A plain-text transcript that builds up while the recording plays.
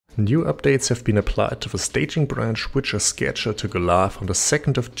New updates have been applied to the staging branch, which is scheduled to go live on the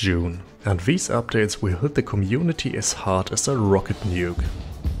 2nd of June. And these updates will hit the community as hard as a rocket nuke.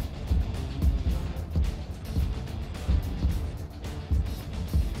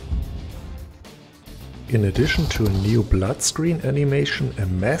 In addition to a new blood screen animation, a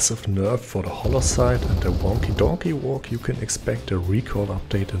massive nerf for the Holo side and a wonky donkey walk, you can expect a Recoil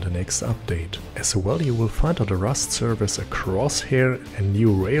update in the next update. As well, you will find on the Rust servers a crosshair, a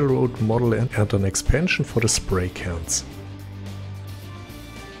new railroad model and an expansion for the spray cans.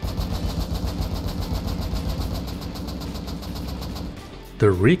 The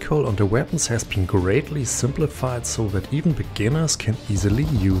recoil on the weapons has been greatly simplified so that even beginners can easily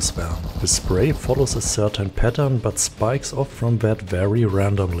use them. The spray follows a certain pattern but spikes off from that very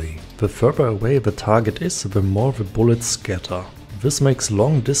randomly. The further away the target is, the more the bullets scatter. This makes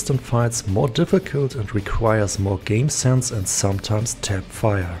long distance fights more difficult and requires more game sense and sometimes tap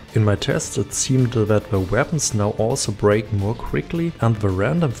fire. In my tests it seemed that the weapons now also break more quickly and the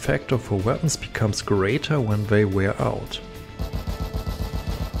random factor for weapons becomes greater when they wear out.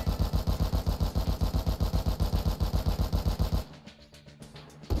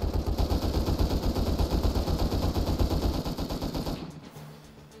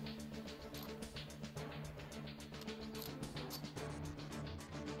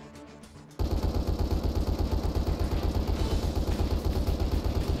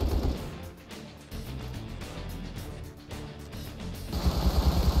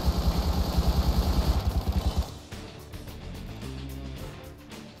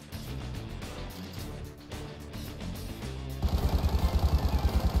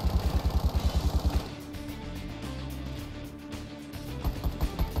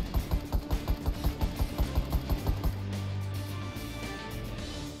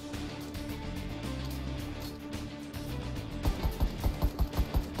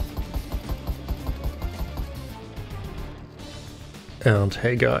 And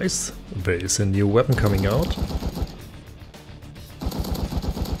hey guys, there is a new weapon coming out.